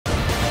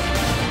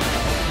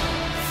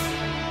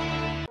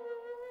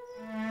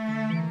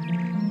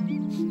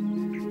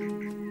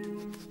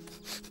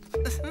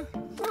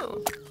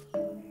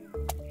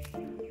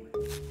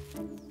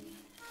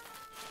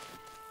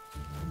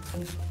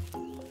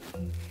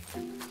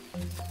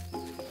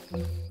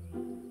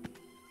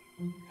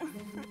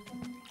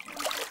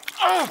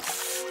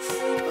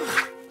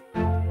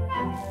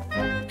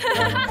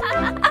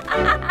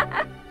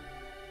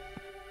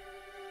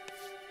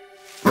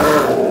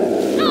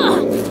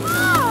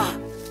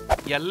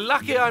You're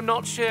lucky I'm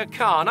not Shere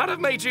Khan. I'd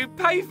have made you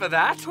pay for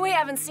that. We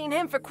haven't seen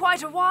him for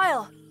quite a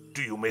while.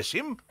 Do you miss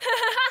him?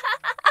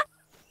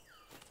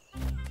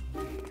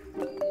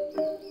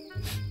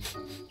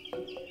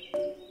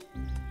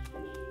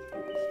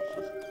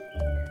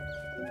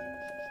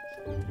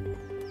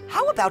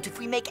 How about if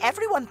we make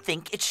everyone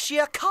think it's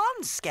Shere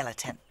Khan's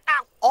skeleton?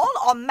 All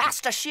our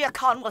Master Shere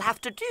Khan will have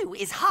to do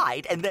is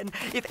hide, and then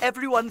if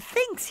everyone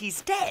thinks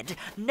he's dead,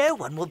 no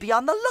one will be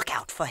on the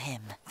lookout for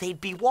him. They'd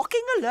be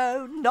walking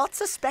alone, not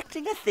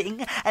suspecting a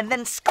thing, and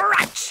then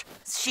scratch!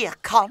 Shere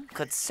Khan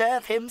could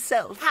serve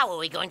himself. How are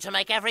we going to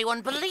make everyone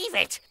believe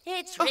it?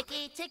 It's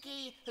Ricky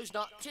Ticky, who's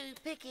not too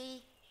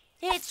picky.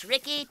 It's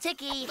Ricky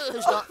Ticky,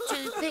 who's not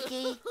too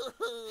picky.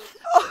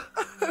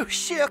 Oh,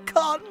 Shere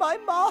Khan, my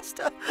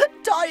master,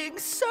 dying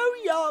so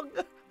young.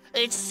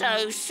 It's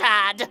so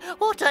sad.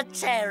 What a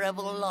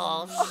terrible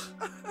loss.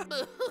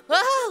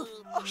 Oh,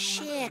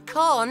 Shere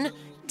Khan,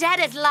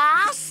 dead at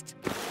last?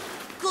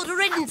 Good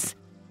riddance.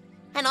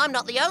 And I'm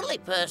not the only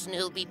person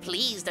who'll be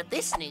pleased at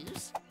this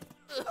news.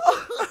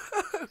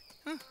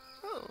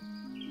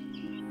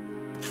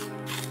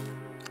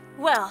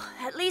 Well,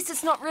 at least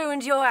it's not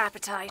ruined your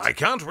appetite. I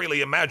can't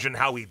really imagine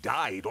how he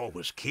died or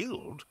was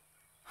killed.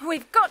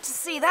 We've got to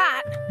see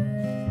that.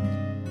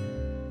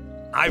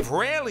 I've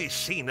rarely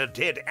seen a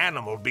dead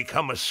animal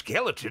become a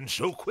skeleton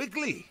so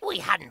quickly. We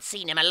hadn't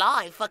seen him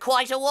alive for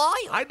quite a while.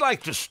 I'd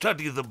like to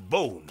study the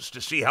bones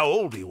to see how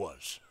old he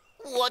was.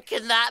 What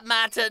can that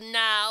matter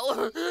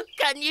now?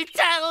 Can you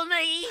tell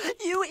me?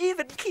 You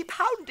even keep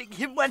hounding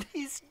him when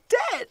he's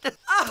dead.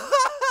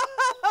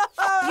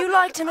 You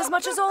liked him as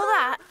much as all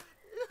that?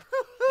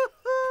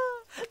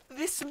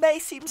 This may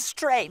seem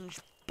strange,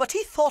 but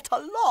he thought a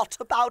lot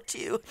about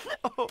you.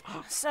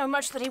 So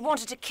much that he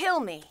wanted to kill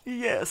me.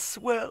 Yes,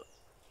 well...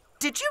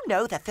 Did you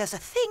know that there's a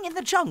thing in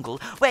the jungle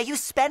where you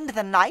spend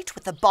the night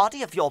with the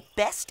body of your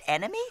best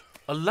enemy?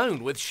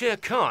 Alone with Shere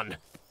Khan.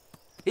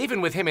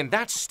 Even with him in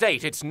that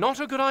state, it's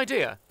not a good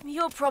idea.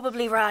 You're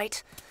probably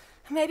right.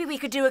 Maybe we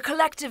could do a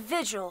collective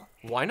vigil.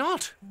 Why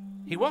not?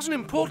 He was an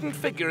important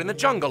figure in the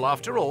jungle,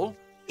 after all.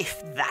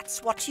 If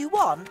that's what you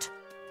want.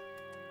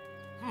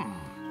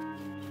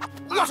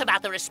 What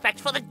about the respect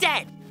for the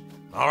dead?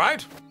 All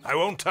right, I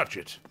won't touch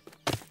it.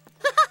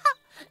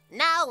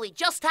 Now we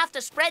just have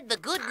to spread the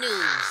good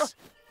news.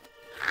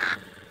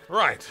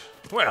 Right,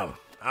 well,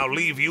 I'll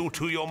leave you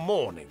to your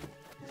mourning.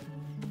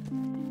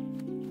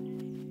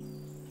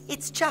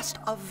 It's just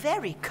a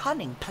very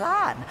cunning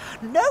plan.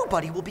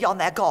 Nobody will be on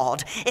their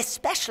guard,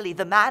 especially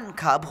the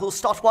man-cub who'll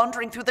start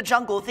wandering through the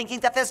jungle thinking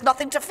that there's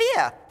nothing to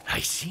fear.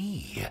 I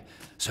see.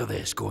 So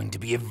there's going to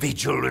be a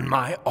vigil in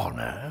my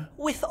honor?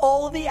 With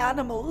all the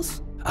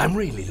animals. I'm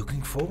really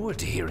looking forward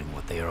to hearing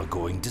what they are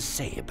going to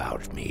say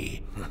about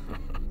me.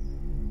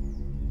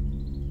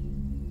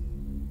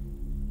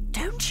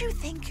 Don't you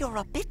think you're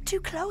a bit too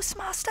close,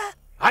 Master?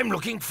 I'm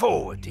looking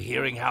forward to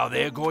hearing how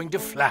they're going to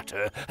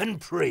flatter and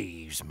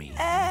praise me.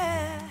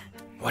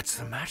 What's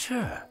the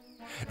matter?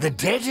 The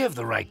dead have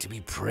the right to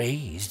be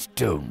praised,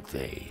 don't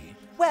they?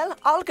 Well,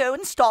 I'll go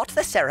and start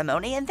the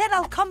ceremony, and then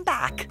I'll come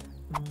back.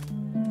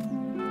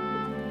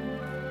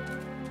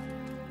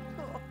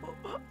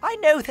 I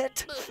know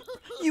that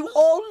you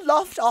all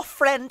loved our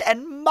friend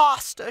and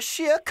master,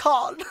 Shere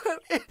Khan.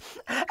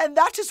 And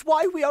that is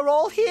why we are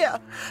all here,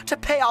 to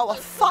pay our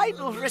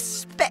final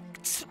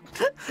respects.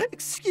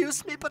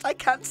 Excuse me, but I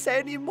can't say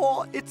any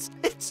more. It's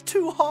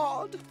too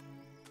hard.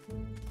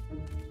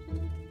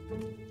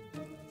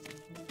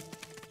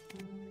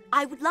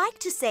 I would like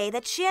to say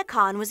that Shere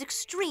Khan was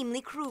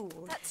extremely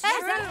cruel. That's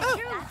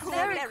true.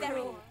 Very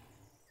cruel.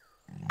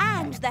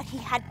 And that he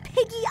had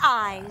piggy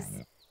eyes.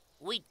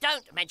 We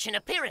don't mention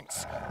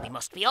appearance. We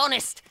must be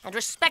honest and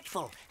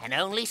respectful and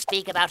only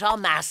speak about our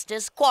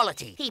master's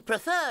quality. He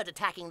preferred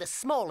attacking the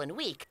small and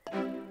weak.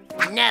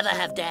 Never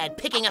have dared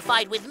picking a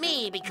fight with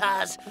me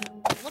because...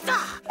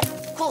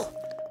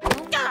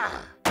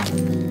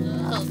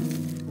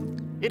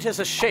 It is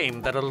a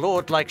shame that a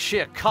lord like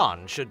Shere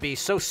Khan should be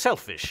so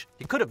selfish.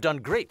 He could have done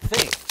great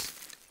things.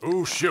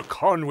 Oh, Shere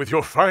Khan with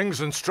your fangs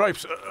and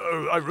stripes.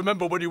 I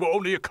remember when you were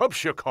only a cub,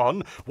 Shere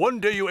Khan. One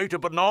day you ate a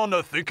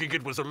banana thinking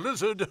it was a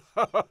lizard.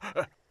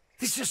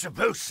 This is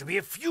supposed to be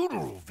a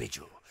funeral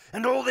vigil,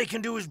 and all they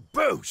can do is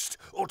boast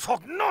or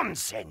talk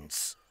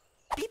nonsense.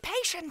 Be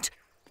patient.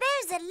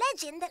 There's a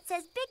legend that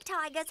says big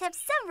tigers have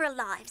several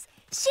lives.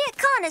 Shere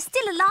Khan is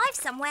still alive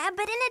somewhere,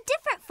 but in a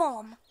different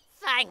form.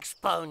 Thanks,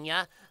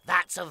 Ponya.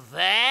 That's a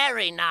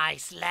very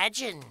nice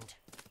legend.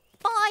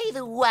 By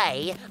the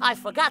way, I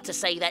forgot to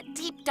say that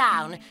deep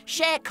down,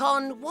 Shere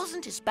Khan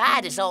wasn't as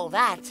bad as all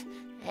that.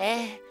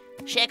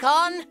 Shere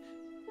Khan?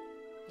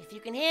 If you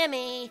can hear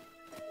me,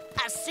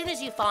 as soon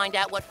as you find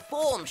out what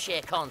form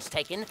Shere Khan's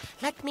taken,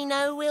 let me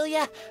know, will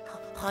ya?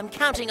 I'm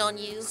counting on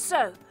you.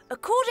 So,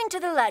 according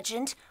to the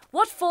legend,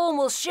 what form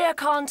will Shere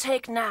Khan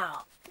take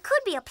now? It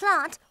could be a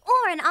plant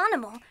or an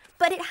animal,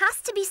 But it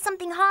has to be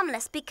something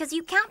harmless because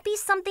you can't be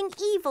something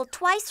evil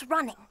twice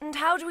running. And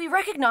how do we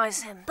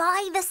recognize him?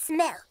 By the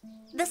smell.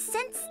 The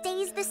scent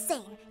stays the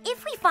same.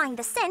 If we find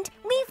the scent,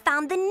 we've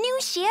found the new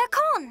Shere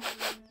Khan.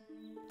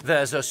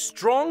 There's a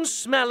strong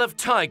smell of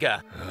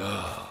tiger.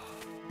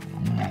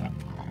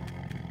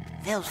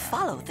 They'll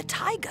follow the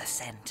tiger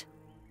scent.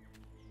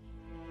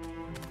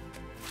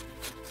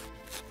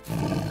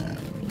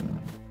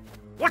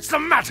 What's the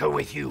matter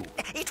with you?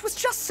 It was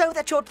just so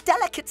that your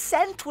delicate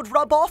scent would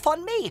rub off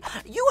on me.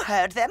 You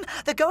heard them.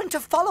 They're going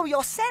to follow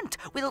your scent.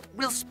 We'll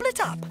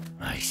split up.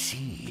 I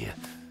see.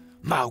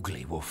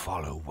 Mowgli will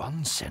follow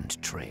one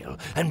scent trail,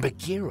 and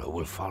Bagheera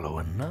will follow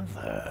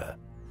another.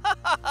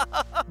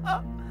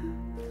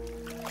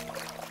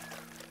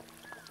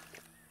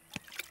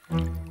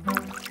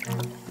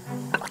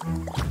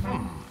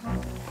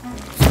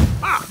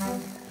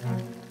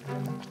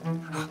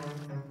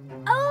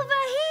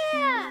 Over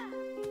here!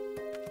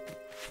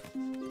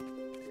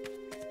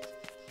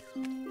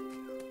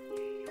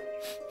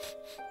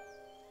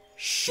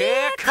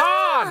 Shere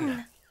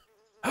Khan!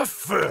 A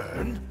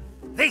fern?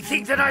 They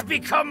think that I've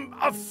become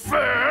a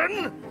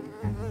fern?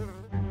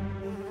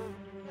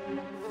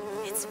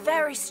 It's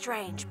very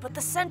strange, but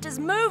the scent is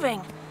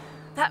moving.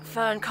 That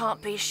fern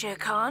can't be Shere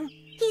Khan.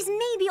 He's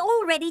maybe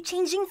already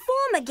changing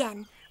form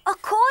again.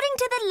 According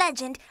to the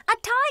legend, a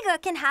tiger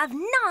can have 9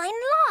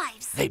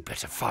 lives. They'd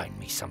better find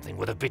me something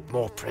with a bit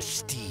more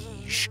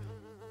prestige.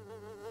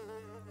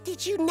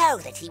 Did you know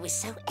that he was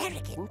so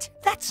arrogant?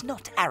 That's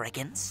not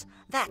arrogance.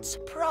 That's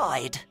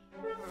pride.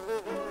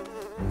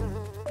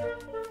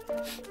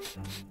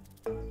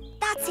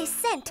 That's his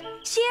scent.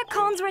 Shere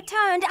Khan's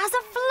returned as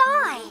a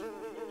fly.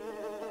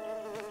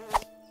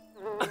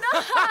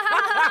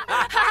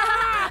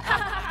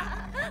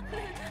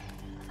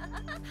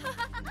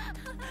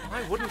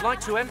 I wouldn't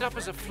like to end up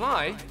as a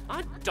fly.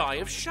 I'd die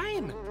of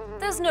shame.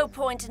 There's no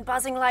point in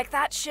buzzing like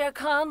that, Shere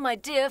Khan, my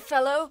dear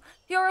fellow.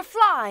 You're a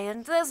fly,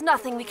 and there's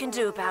nothing we can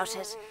do about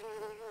it.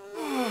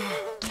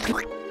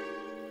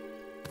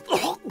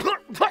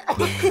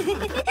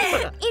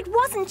 It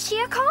wasn't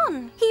Shere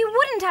Khan. He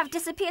wouldn't have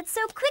disappeared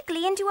so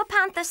quickly into a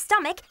panther's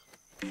stomach.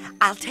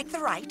 I'll take the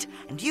right,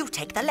 and you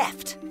take the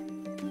left.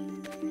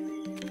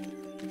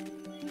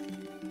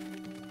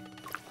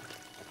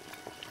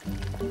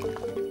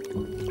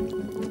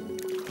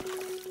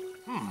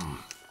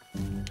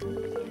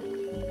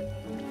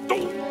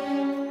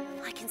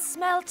 I can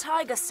smell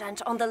tiger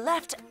scent on the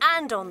left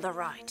and on the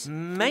right.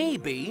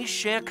 Maybe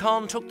Shere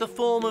Khan took the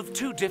form of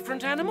 2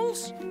 different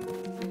animals?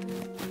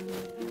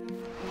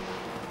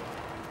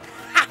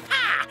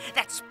 Ha!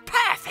 That's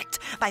perfect!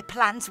 My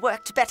plans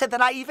worked better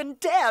than I even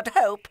dared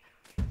hope.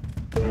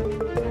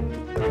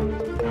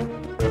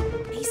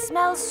 He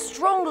smells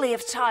strongly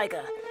of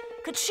tiger.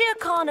 Could Shere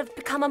Khan have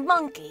become a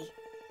monkey?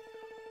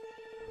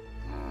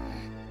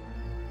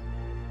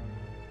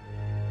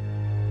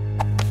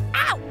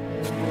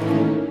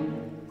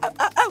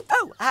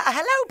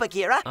 Hello,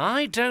 Bagheera.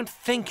 I don't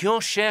think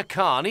you're Shere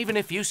Khan, even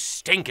if you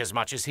stink as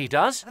much as he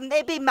does.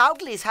 Maybe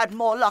Mowgli's had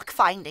more luck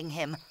finding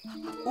him.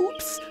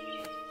 Oops.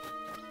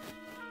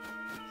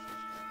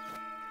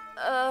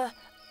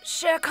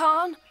 Shere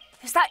Khan?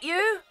 Is that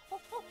you?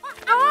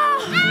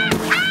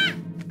 Ah!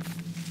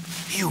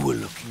 You were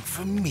looking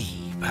for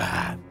me,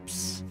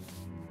 perhaps?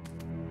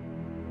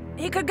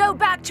 He could go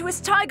back to his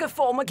tiger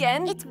form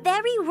again. It's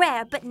very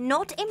rare, but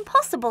not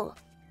impossible.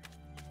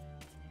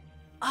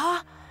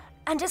 Ah,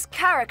 and his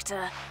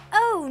character.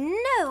 Oh,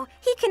 no.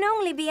 He can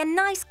only be a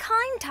nice,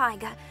 kind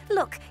tiger.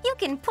 Look, you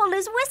can pull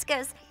his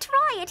whiskers.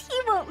 Try it.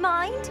 He won't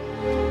mind.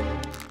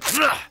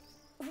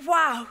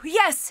 Wow,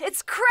 yes,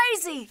 it's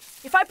crazy.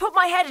 If I put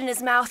my head in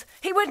his mouth,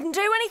 he wouldn't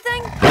do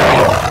anything?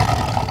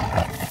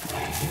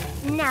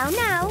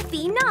 Now,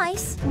 be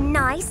nice.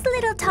 Nice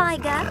little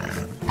tiger.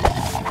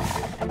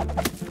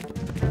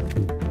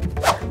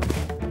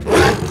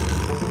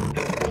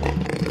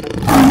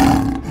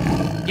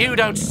 You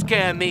don't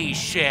scare me,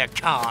 Shere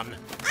Khan.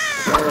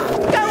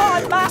 Go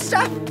on, Master.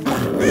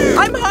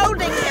 I'm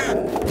holding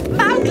him.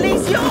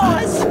 Mowgli's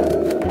yours.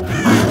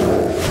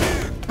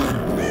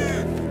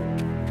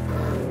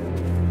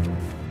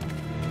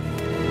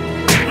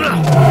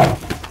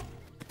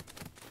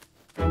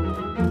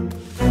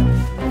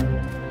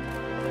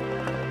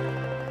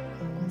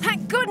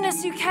 Thank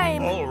goodness you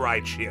came. All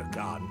right, Shere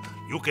Khan.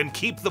 You can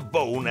keep the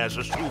bone as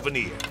a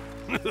souvenir.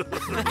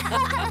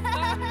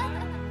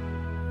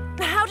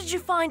 How did you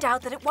find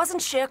out that it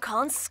wasn't Shere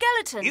Khan's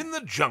skeleton? In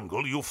the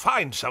jungle, you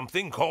find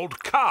something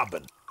called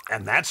carbon.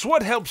 And that's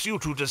what helps you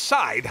to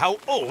decide how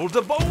old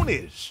a bone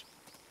is.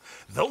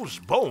 Those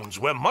bones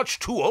were much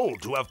too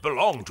old to have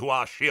belonged to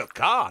our Shere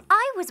Khan.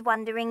 I was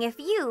wondering if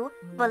you,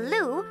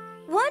 Baloo,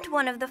 weren't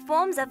one of the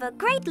forms of a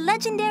great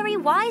legendary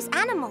wise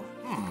animal.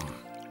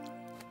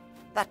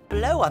 That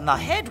blow on the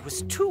head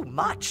was too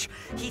much.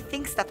 He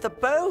thinks that the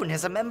bone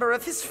is a member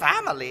of his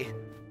family.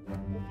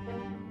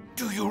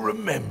 Do you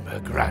remember,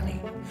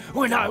 Granny,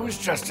 when I was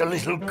just a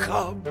little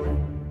cub?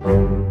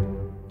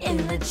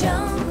 In the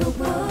Jungle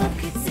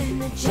Book, it's in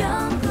the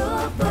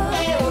Jungle Book.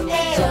 In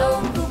the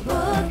Jungle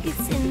Book,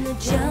 it's in the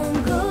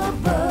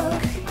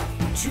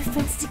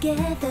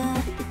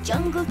together, the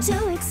jungle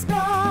to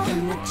explore.